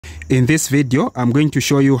In this video, I'm going to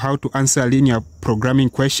show you how to answer linear programming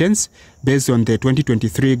questions based on the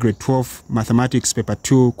 2023 Grade 12 Mathematics Paper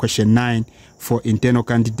 2 Question 9 for internal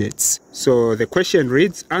candidates. So the question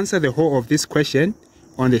reads, answer the whole of this question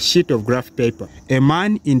on the sheet of graph paper. A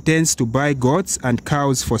man intends to buy goats and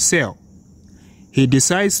cows for sale. He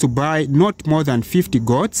decides to buy not more than 50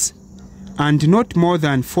 goats and not more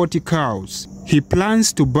than 40 cows. He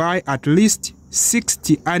plans to buy at least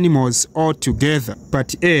 60 animals altogether.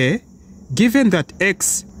 But A, given that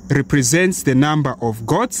X represents the number of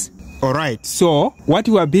goats, alright, so what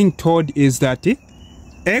we are being told is that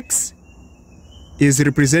X is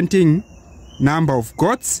representing number of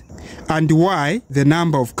goats and Y the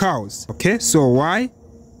number of cows. Okay, so Y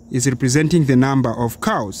is representing the number of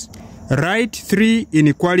cows. Write three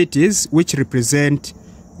inequalities which represent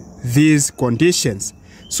these conditions.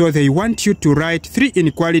 So they want you to write three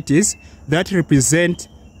inequalities that represent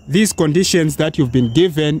these conditions that you've been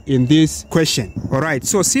given in this question. Alright,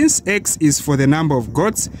 so since X is for the number of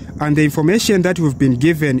goats and the information that we've been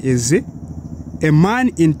given is a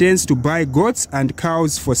man intends to buy goats and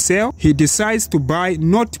cows for sale. He decides to buy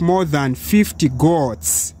not more than 50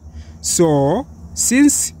 goats. So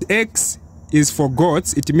since X is for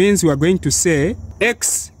goats, it means we are going to say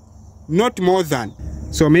X not more than.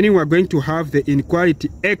 So meaning we're going to have the inequality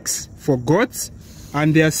X for goats,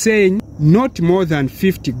 and they are saying not more than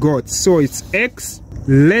 50 goats. So it's X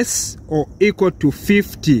less or equal to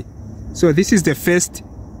 50. So this is the first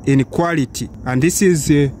inequality, and this is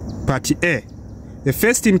part A. The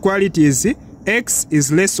first inequality is X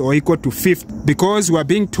is less or equal to 50 because we are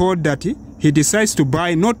being told that he decides to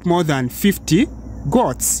buy not more than 50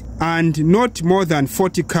 goats and not more than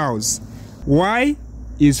 40 cows. Y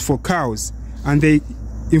is for cows, and the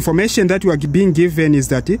information that we are being given is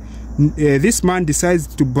that this man decides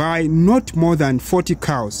to buy not more than 40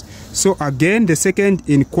 cows. So again, the second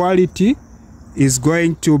inequality is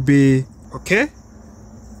going to be, okay,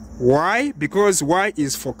 Y, because Y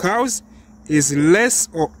is for cows, is less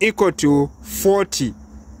or equal to 40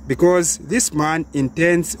 because this man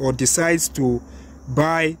intends or decides to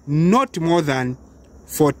buy not more than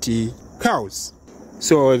 40 cows.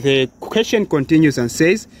 So the question continues and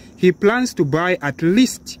says he plans to buy at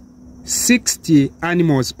least 60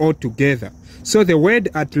 animals altogether. So the word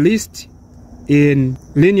at least in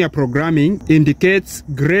linear programming indicates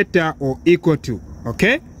greater or equal to.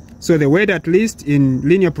 Okay, so the word at least in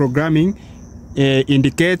linear programming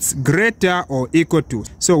indicates greater or equal to.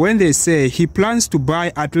 So when they say he plans to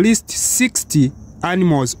buy at least 60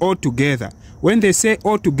 animals altogether, when they say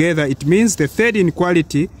altogether, it means the third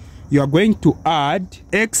inequality you are going to add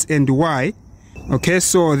X and Y. Okay,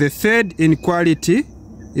 so the third inequality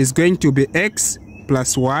is going to be X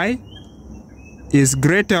plus Y is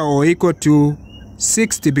greater or equal to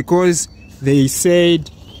 60 because they said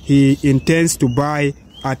he intends to buy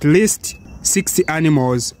at least 60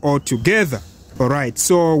 animals altogether. Alright,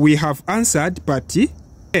 so we have answered part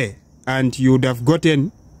A and you would have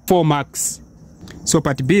gotten 4 marks. So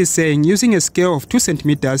part B is saying using a scale of 2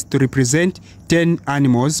 centimeters to represent 10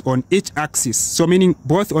 animals on each axis. So meaning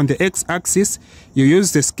both on the x-axis, you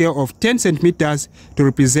use the scale of 10 centimeters to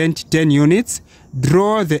represent 10 units.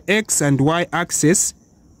 Draw the x and y axis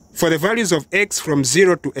for the values of x from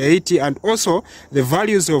 0 to 80 and also the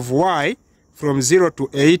values of y from 0 to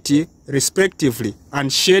 80 respectively,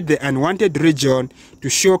 and shade the unwanted region to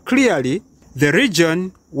show clearly the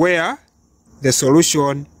region where the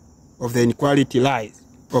solution of the inequality lies.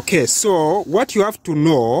 Okay, so what you have to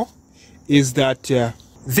know is that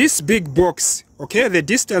this big box, okay, the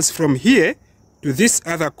distance from here to this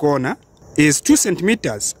other corner is 2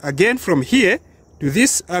 centimeters. Again, from here to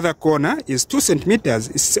this other corner is 2 centimeters.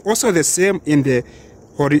 It's also the same in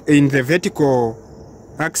the vertical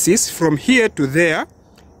axis. From here to there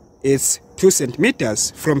is 2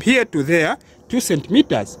 centimeters. From here to there, 2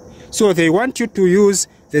 centimeters. So they want you to use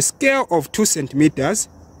the scale of 2 centimeters,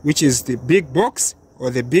 which is the big box or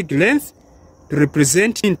the big length, to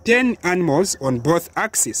represent 10 animals on both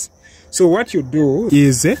axes. So what you do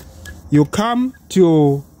is you come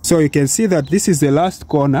to, so you can see that this is the last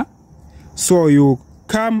corner. So you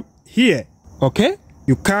come here, okay?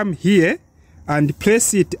 You come here and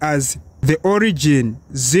place it as the origin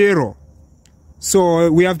 0.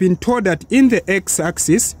 So we have been told that in the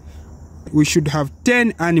x-axis, we should have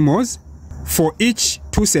 10 animals for each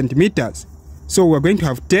 2 centimeters. So we're going to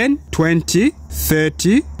have 10, 20,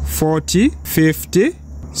 30, 40, 50,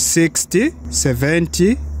 60,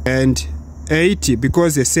 70, and 80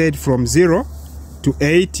 because they said from 0 to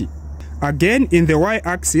 80. Again, in the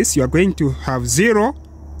y-axis, you are going to have 0,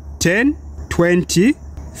 10, 20,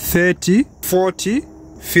 30, 40,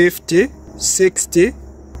 50, 60,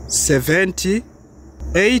 70,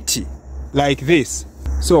 80, like this.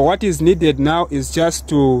 So what is needed now is just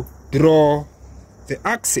to draw the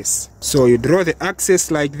axis. So you draw the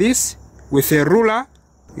axis like this with a ruler.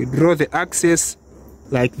 You draw the axis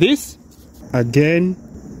like this, again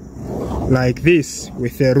like this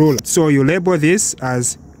with a ruler. So you label this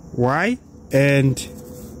as Y and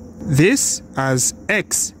this as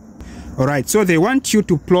X. Alright, so they want you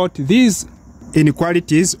to plot these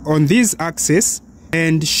inequalities on this axis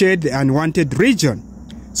and shade the unwanted region.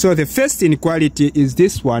 So the first inequality is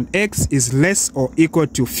this one, X is less or equal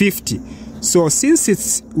to 50. So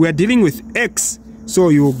since we're dealing with X, so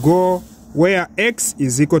you go where X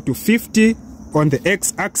is equal to 50 on the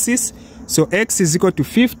X axis. So X is equal to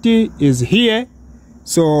 50 is here.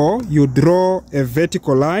 So you draw a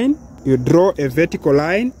vertical line. You draw a vertical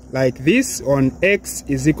line like this on X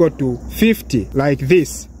is equal to 50, like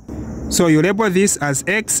this. So you label this as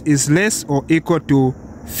X is less or equal to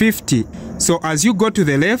 50. So as you go to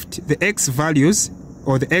the left, the X values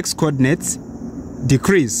or the X coordinates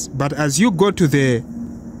decrease. But as you go to the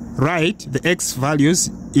right, the X values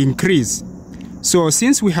increase. So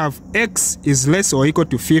since we have X is less or equal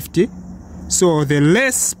to 50, so the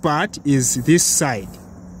less part is this side.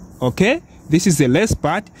 Okay? This is the less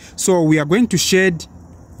part. So we are going to shade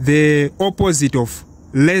the opposite of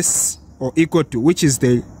less or equal to, which is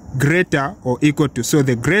the greater or equal to. So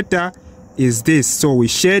the greater is this. So we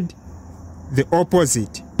shade the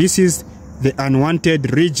opposite. This is the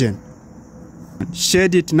unwanted region.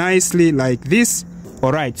 Shade it nicely like this.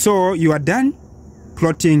 Alright, so you are done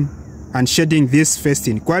plotting and shading this first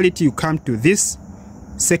inequality. You come to this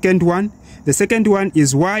second one. The second one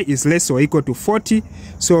is Y is less or equal to 40.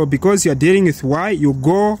 So because you are dealing with Y, you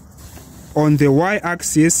go on the Y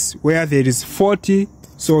axis where there is 40.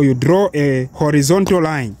 So you draw a horizontal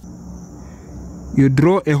line. You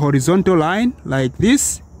draw a horizontal line like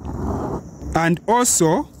this. And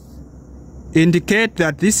also indicate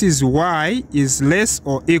that this is Y is less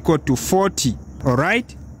or equal to 40.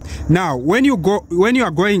 Alright? Now when you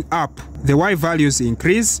are going up, the Y values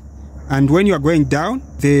increase, and when you are going down,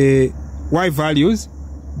 the Y values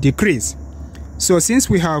decrease. So since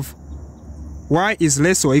we have Y is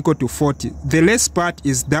less or equal to 40, the less part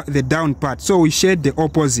is the down part. So we shade the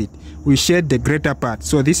opposite. We shade the greater part.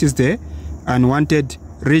 So this is the unwanted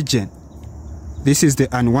region. This is the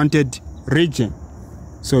unwanted region.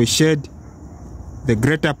 So we shade the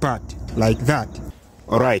greater part like that.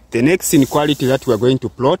 Alright, the next inequality that we are going to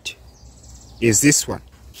plot is this one.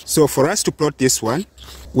 So for us to plot this one,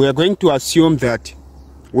 we are going to assume that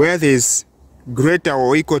where there is greater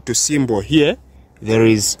or equal to symbol here, there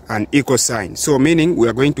is an equal sign. So meaning we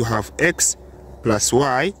are going to have X plus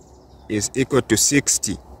Y is equal to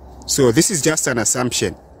 60. So this is just an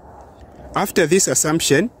assumption. After this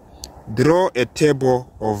assumption, draw a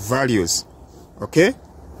table of values. Okay?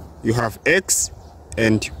 You have X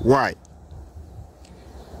and Y.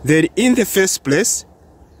 Then in the first place,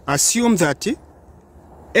 assume that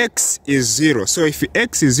X is 0. So if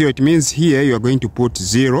X is 0, it means here you are going to put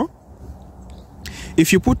 0.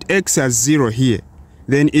 If you put X as 0 here,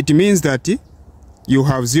 then it means that you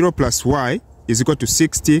have 0 plus Y is equal to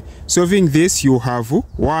 60. Solving this, you have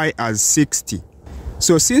Y as 60.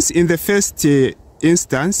 So since in the first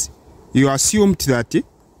instance, you assumed that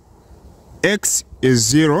X is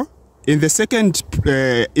 0, in the second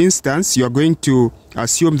instance, you are going to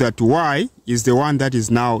assume that Y is the one that is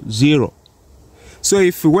now 0. So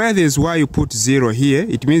if where there is Y, you put 0 here,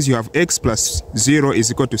 it means you have X plus 0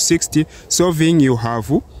 is equal to 60. Solving, you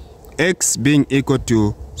have X being equal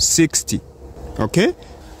to 60. Okay?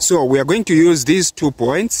 So we are going to use these 2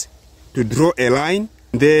 points to draw a line,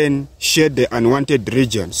 then shade the unwanted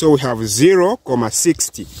region. So we have 0,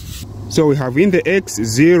 60. So we have in the X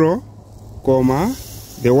 0,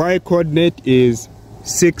 the Y coordinate is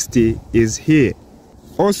 60 is here.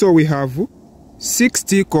 Also we have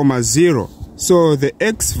 60, 0. So the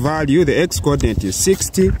X value, the X coordinate is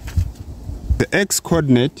 60. The X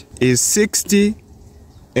coordinate is 60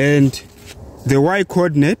 and the Y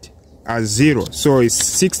coordinate as 0. So it's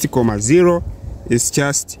 60, 0 is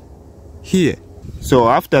just here. So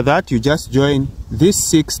after that, you just join this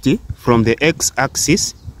 60 from the X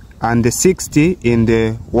axis and the 60 in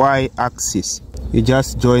the Y axis. You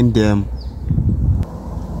just join them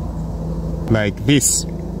like this.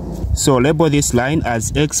 So label this line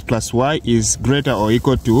as X plus Y is greater or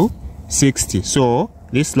equal to 60. So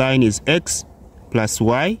this line is X plus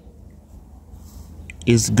Y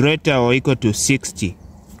is greater or equal to 60.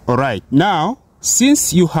 Alright, now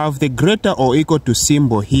since you have the greater or equal to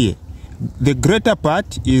symbol here, the greater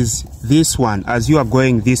part is this one as you are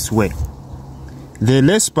going this way. The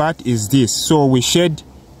less part is this. So we shade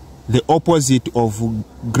the opposite of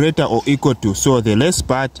greater or equal to. So the less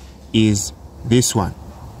part is this one.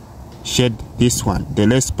 Shade this one, the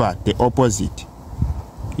less part, the opposite.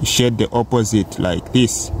 You shade the opposite like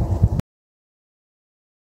this.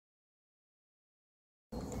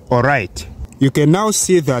 Alright, you can now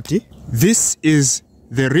see that this is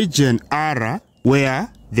the region R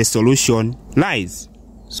where the solution lies.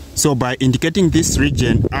 So by indicating this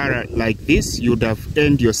region R like this, you would have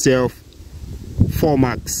earned yourself 4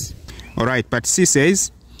 marks. Alright, part C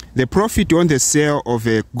says, the profit on the sale of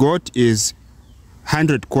a goat is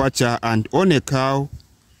 100 kwacha and on a cow,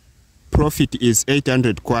 profit is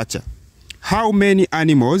 800 kwacha. How many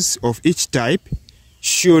animals of each type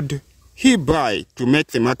should he buy to make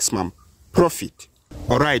the maximum profit?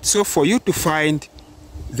 Alright, so for you to find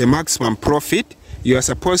the maximum profit, you are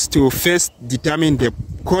supposed to first determine the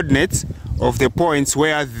coordinates of the points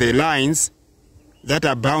where the lines that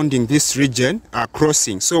are bounding this region are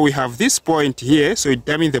crossing. So we have this point here, so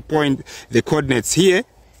determine the coordinates here.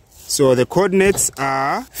 So the coordinates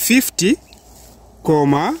are 50,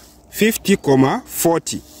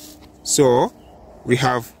 40. So we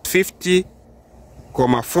have 50,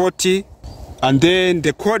 40, and then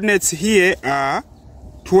the coordinates here are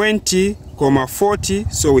 20, 40.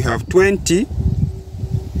 So we have 20,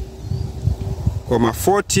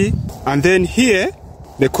 40, and then here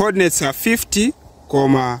the coordinates are 50,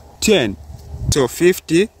 10. So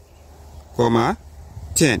 50,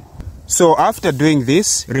 10. So after doing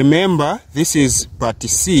this, remember this is part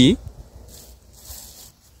C.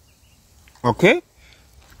 Okay?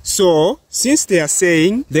 So since they are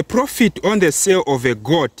saying the profit on the sale of a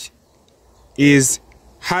goat is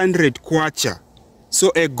 100 kwacha.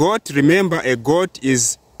 So a goat, remember a goat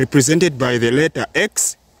is represented by the letter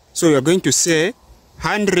X. So you are going to say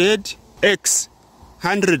 100x,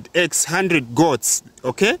 100 goats,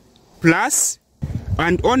 okay? Plus,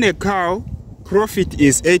 and on a cow, profit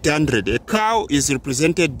is 800. A cow is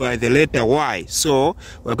represented by the letter Y. So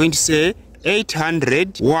we're going to say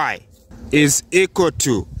 800y is equal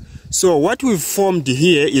to. So what we've formed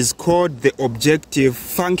here is called the objective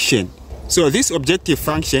function. So this objective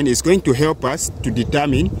function is going to help us to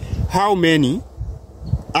determine how many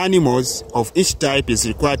animals of each type is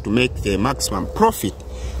required to make the maximum profit.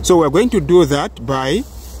 So we're going to do that by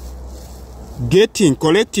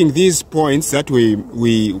collecting these points that we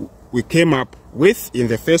came up with in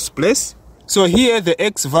the first place. So here the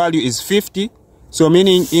X value is 50. So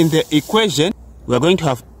meaning in the equation, we're going to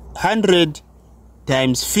have 100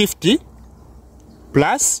 times 50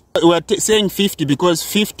 plus, we're saying 50 because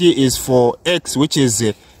 50 is for X, which is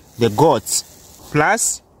the goats,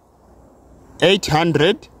 plus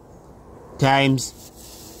 800 times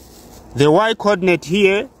the Y coordinate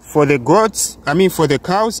here for the goats, for the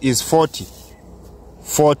cows is 40.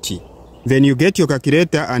 40. Then you get your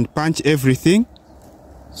calculator and punch everything.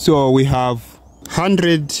 So we have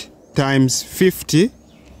 100 times 50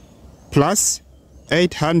 plus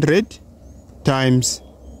 800 times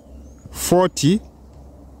 40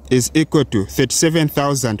 is equal to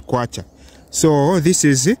 37,000 kwacha. So this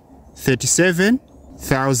is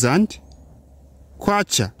 37,000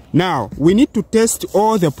 kwacha. Now we need to test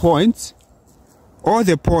all the points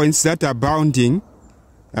that are bounding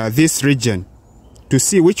this region to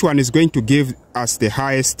see which one is going to give us the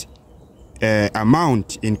highest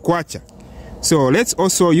amount in kwacha. So let's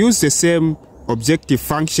also use the same objective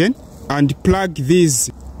function and plug these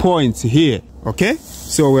points here. Okay,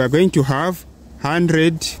 so we are going to have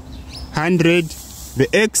 100. The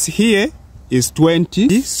X here is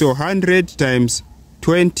 20, so 100 times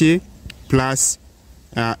 20 plus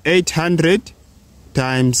 800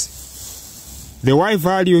 times the Y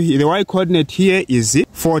value, the Y coordinate here is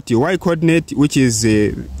 40. Y coordinate, which is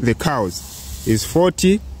the cows, is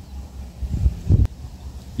 40.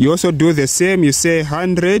 You also do the same. You say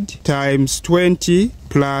 100 times 20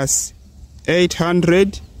 plus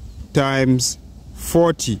 800 times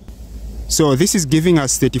 40. So this is giving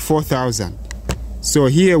us 34,000. So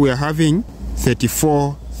here we are having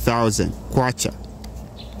 34,000 kwacha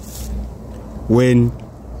when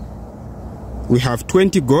we have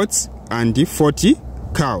 20 goats and 40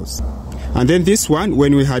 cows. And then this one,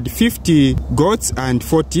 when we had 50 goats and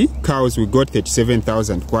 40 cows, we got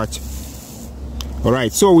 37,000 kwacha.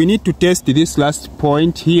 Alright, so we need to test this last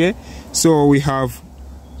point here. So we have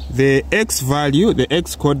the X value, the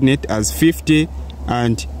X coordinate as 50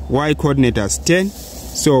 and Y coordinate as 10.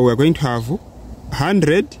 So we're going to have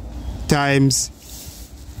 100 times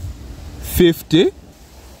 50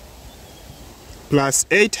 plus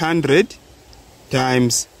 800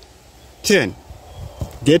 times 10.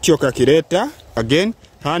 Get your calculator. Again,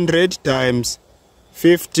 100 times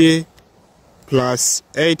 50 plus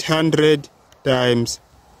 800 times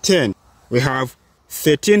 10. We have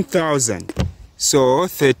 13,000. So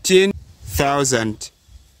 13,000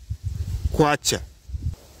 kwacha.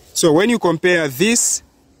 So when you compare this,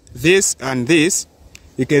 and this,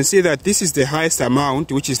 you can see that this is the highest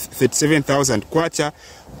amount, which is 37,000 kwacha,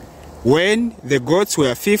 when the goats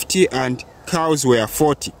were 50 and cows were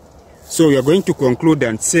 40. So we are going to conclude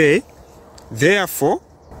and say, therefore,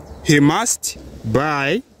 he must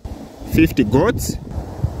buy 50 goats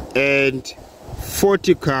and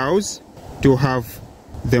 40 cows to have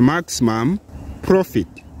the maximum profit.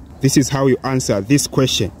 This is how you answer this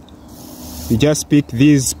question. You just pick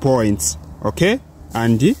these points, okay,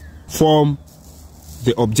 and form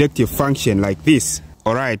the objective function like this.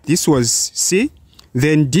 All right, this was C.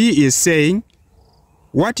 Then D is saying,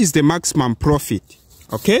 what is the maximum profit?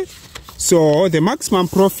 Okay, so the maximum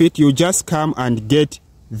profit, you just come and get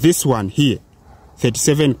this one here,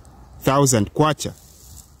 37,000 kwacha.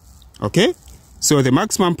 Okay, so the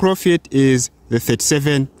maximum profit is the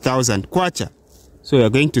 37,000 kwacha. So we are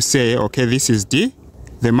going to say, okay, this is D.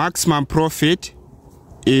 The maximum profit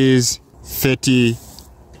is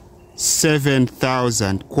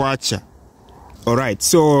 37,000 kwacha. All right,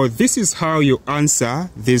 so this is how you answer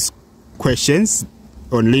these questions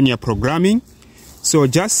on linear programming. So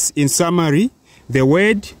just in summary, the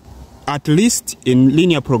word at least in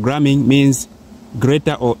linear programming means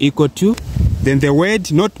greater or equal to. Then the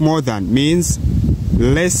word not more than means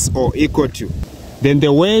less or equal to. Then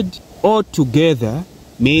the word altogether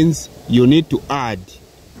means you need to add.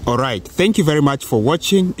 All right, thank you very much for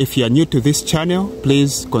watching. If you are new to this channel,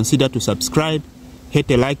 please consider to subscribe, hit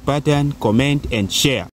the like button, comment and share.